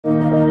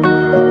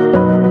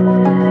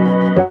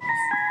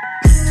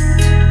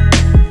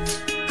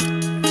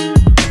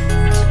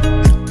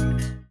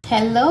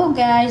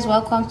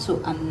welcome to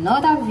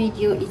another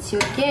video. It's your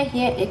girl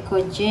here,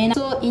 Echo Jane.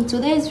 So in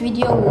today's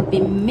video we'll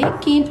be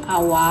making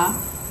our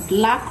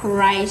black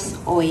rice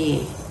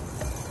oil.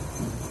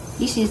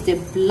 This is the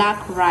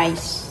black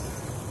rice,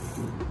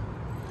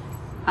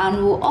 and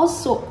we'll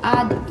also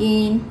add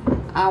in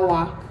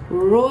our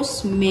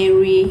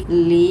rosemary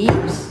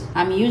leaves.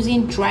 I'm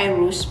using dry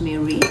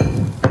rosemary.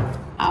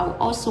 I'll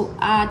also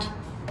add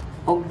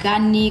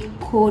organic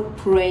cold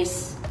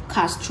press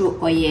castor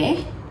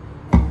oil,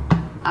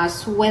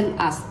 as well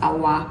as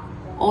our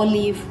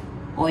olive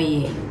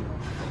oil.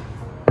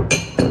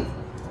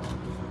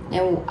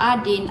 Then we'll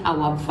add in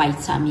our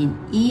vitamin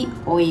E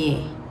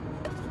oil.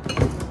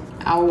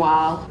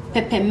 Our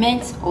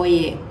peppermint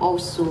oil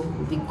also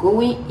will be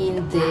going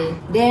in there.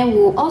 Then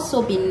we'll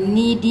also be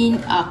needing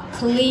a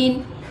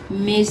clean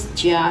maize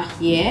jar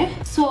here.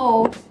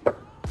 So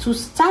to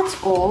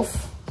start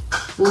off,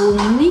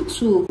 we'll need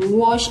to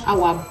wash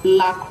our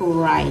black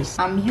rice.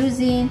 I'm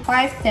using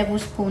 5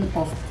 tablespoons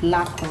of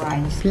black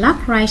rice.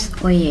 Black rice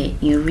oil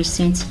in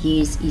recent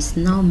years is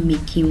now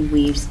making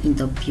waves in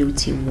the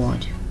beauty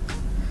world.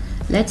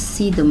 Let's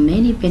see the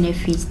many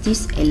benefits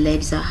this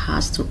elixir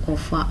has to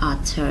offer our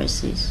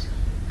terraces.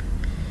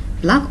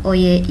 Black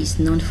oil is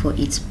known for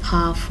its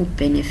powerful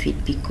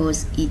benefit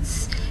because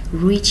it's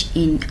rich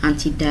in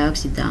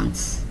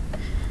antioxidants.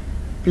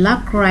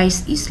 Black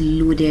rice is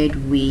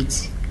loaded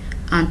with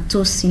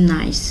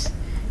anthocyanins.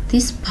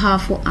 These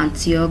powerful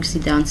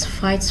antioxidants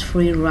fight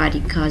free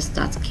radicals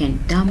that can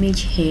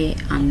damage hair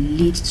and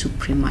lead to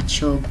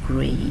premature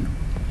graying.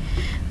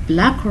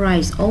 Black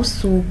rice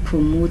also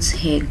promotes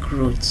hair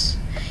growth.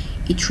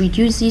 It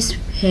reduces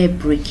hair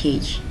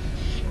breakage.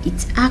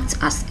 It acts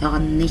as a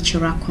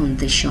natural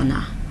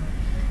conditioner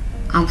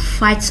and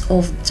fights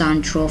off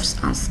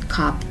dandruffs and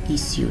scalp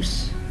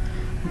issues.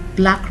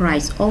 Black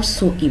rice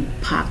also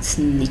impacts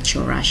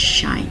natural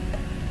shine.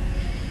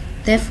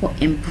 Therefore,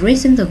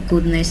 embracing the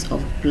goodness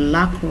of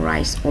black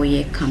rice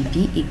oil can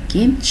be a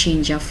game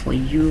changer for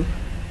you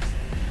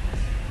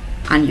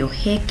and your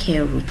hair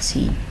care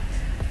routine.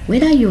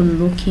 Whether you're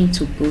looking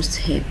to boost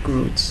hair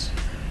growth,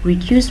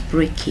 reduce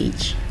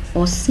breakage,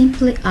 or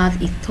simply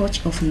add a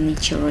touch of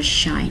natural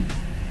shine,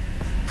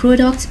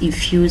 products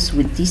infused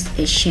with this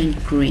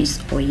ancient grains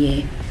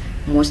oil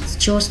must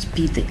just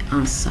be the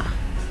answer.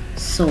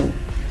 So,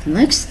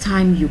 next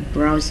time you're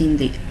browsing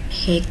the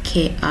hair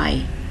care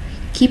aisle,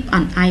 keep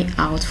an eye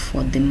out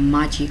for the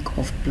magic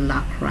of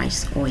black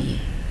rice oil.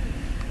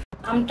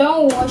 I'm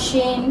done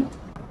washing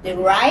the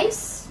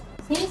rice.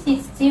 Since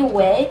it's still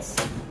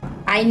wet,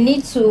 I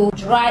need to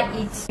dry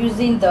it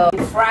using the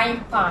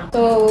frying pan.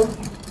 So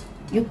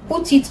you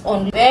put it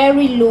on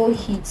very low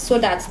heat so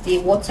that the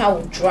water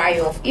will dry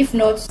off. If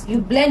not, you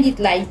blend it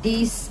like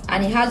this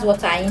and it has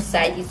water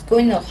inside, it's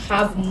going to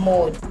have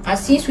mud. And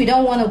since we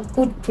don't want to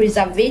put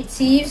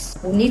preservatives,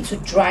 we need to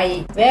dry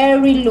it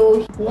very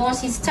low.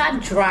 Once it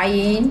starts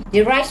drying,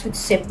 the rice will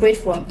separate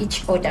from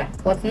each other,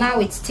 but now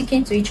it's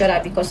sticking to each other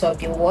because of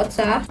the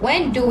water.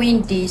 When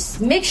doing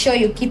this, make sure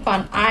you keep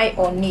an eye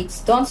on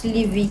it. Don't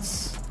leave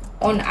it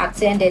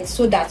unattended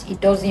so that it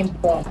doesn't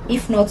burn.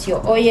 If not,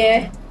 your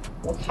oil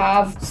will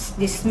have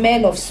the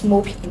smell of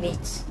smoke in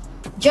it.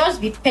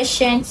 Just be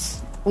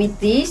patient with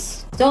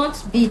this.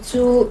 Don't be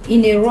too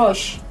in a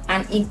rush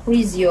and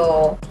increase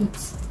your heat.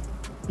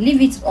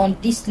 Leave it on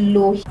this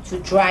low heat to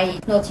dry it.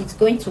 If not, it's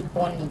going to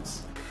burn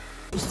it.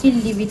 You still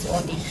leave it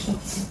on the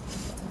heat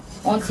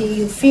until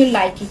you feel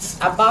like it's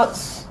about,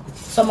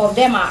 some of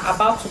them are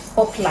about to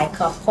pop like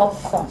a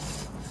popcorn.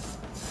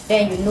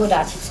 Then you know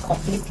that it's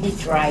completely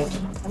dried.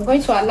 I'm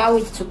going to allow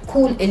it to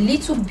cool a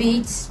little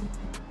bit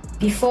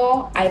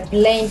before I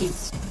blend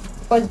it,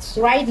 but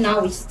right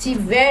now it's still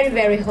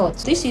very hot.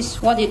 This is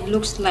what it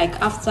looks like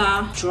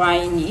after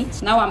drying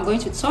it. Now I'm going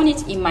to turn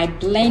it in my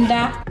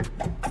blender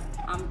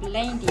and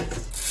blend it.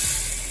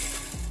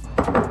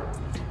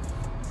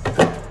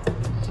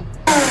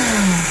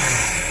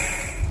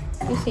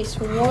 This is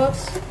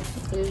what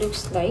it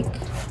looks like.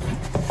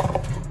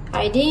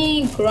 I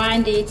didn't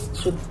grind it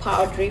to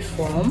powdery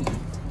form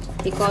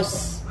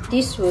because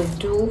this will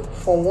do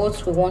for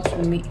what we want to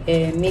make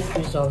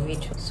use of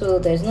it. So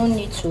there's no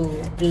need to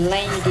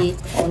blend it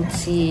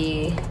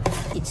until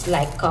it's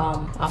like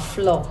a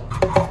flour.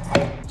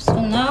 So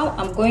now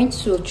I'm going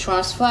to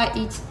transfer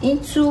it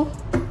into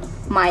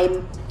my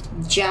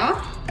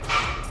jar.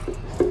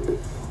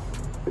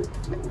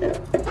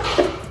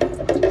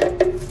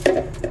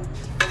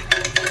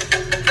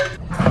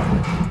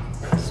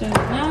 So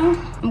now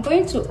I'm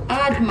going to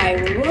add my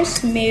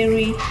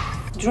rosemary,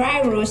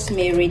 dry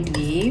rosemary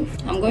leaf.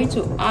 I'm going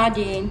to add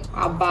in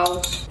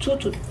about 2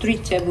 to 3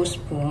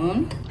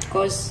 tablespoons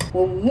because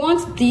we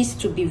want this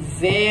to be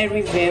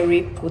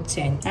very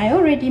potent. I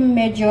already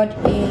measured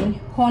in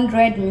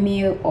 100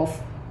 ml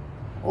of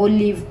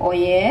olive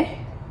oil.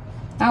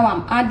 Now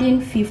I'm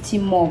adding 50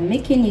 more,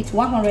 making it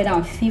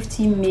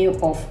 150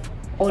 ml of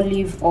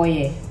olive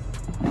oil.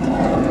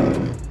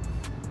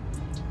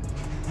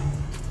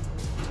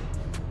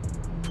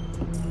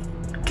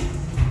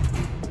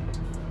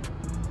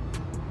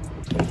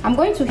 I'm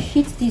going to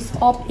heat this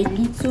up a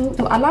little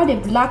to allow the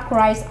black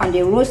rice and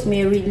the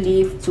rosemary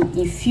leaf to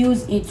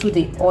infuse into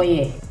the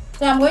oil.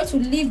 So I'm going to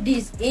leave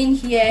this in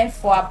here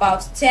for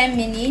about 10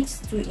 minutes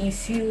to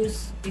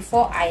infuse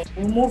before I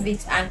remove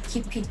it and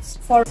keep it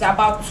for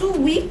about 2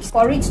 weeks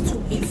for it to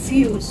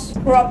infuse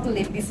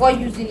properly before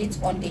using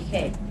it on the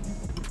hair.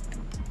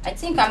 I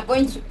think I'm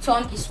going to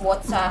turn this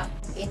water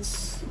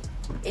into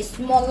a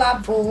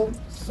smaller bowl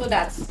so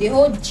that the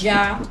whole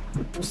jar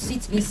will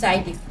sit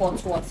inside the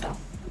hot water.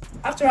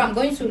 After, I'm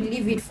going to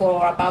leave it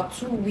for about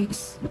 2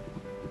 weeks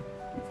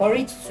for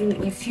it to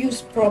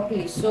infuse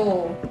properly,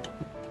 so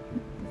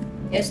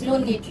there's no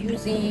need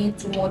using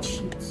too much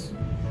heat.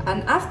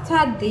 And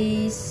after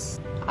this,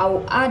 I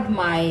will add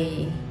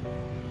my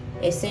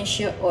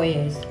essential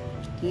oils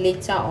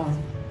later on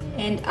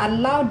and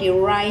allow the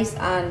rice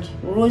and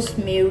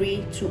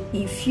rosemary to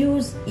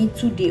infuse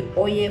into the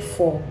oil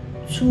for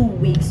 2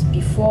 weeks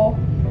before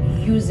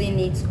using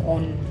it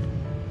on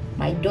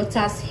my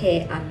daughter's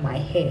hair and my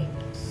hair.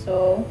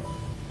 So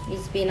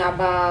it's been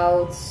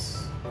about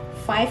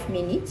 5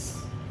 minutes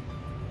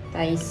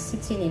that is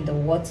sitting in the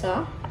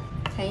water.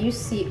 Can you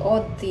see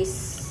all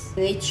these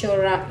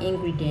natural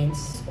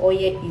ingredients?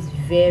 Oil is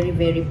very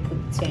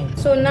potent.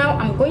 So now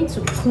I'm going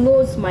to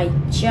close my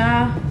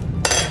jar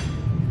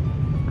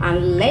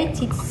and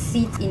let it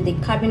sit in the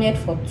cabinet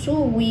for 2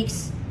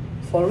 weeks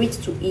for it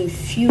to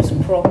infuse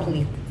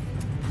properly.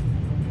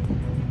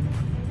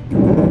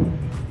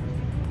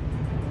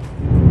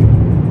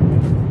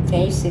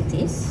 Can you see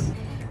this?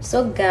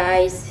 So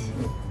guys,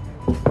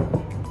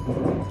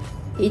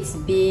 it's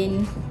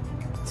been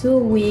 2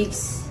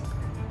 weeks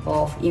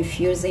of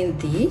infusing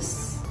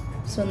this.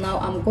 So now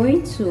I'm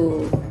going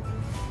to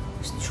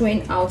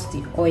strain out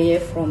the oil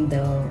from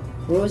the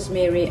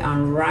rosemary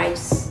and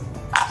rice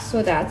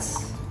so that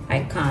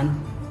I can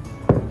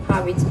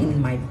have it in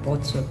my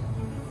bottle.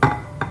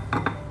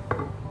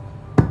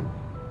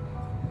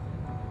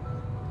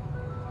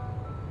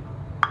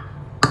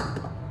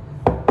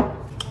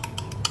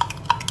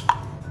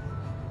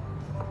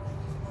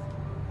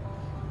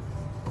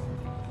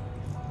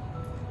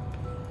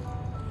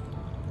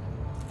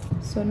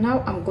 So now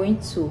I'm going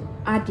to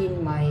add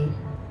in my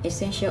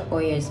essential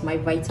oils, my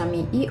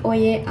vitamin E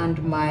oil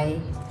and my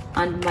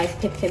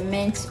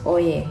peppermint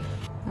oil.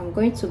 I'm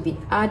going to be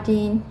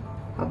adding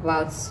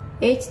about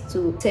 8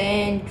 to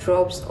 10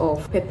 drops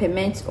of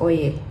peppermint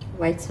oil,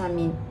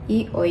 vitamin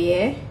E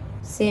oil,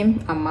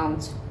 same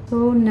amount.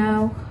 So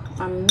now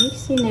I'm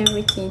mixing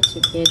everything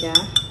together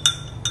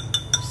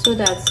so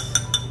that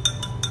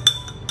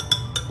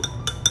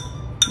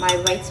my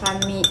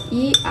vitamin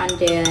E and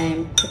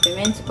the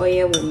peppermint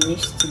oil will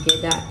mix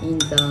together in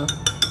the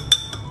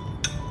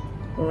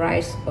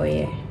rice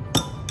oil.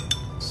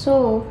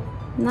 So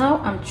now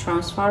I'm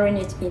transferring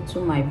it into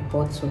my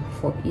bottle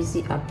for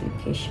easy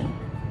application.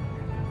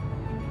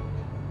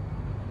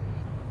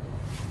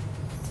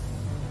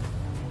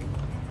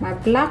 My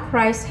black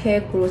rice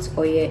hair growth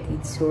oil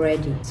is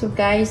ready. So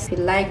guys, if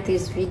you like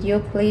this video,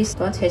 please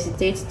don't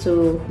hesitate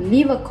to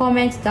leave a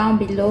comment down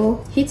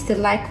below, hit the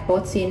like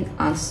button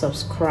and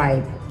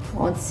subscribe.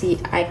 Until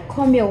I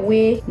come your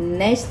way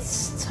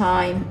next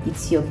time,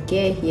 it's your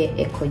girl here,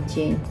 Echo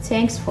Jane.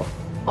 Thanks for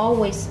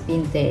always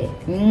being there.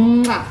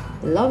 Mwah!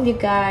 Love you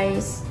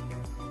guys.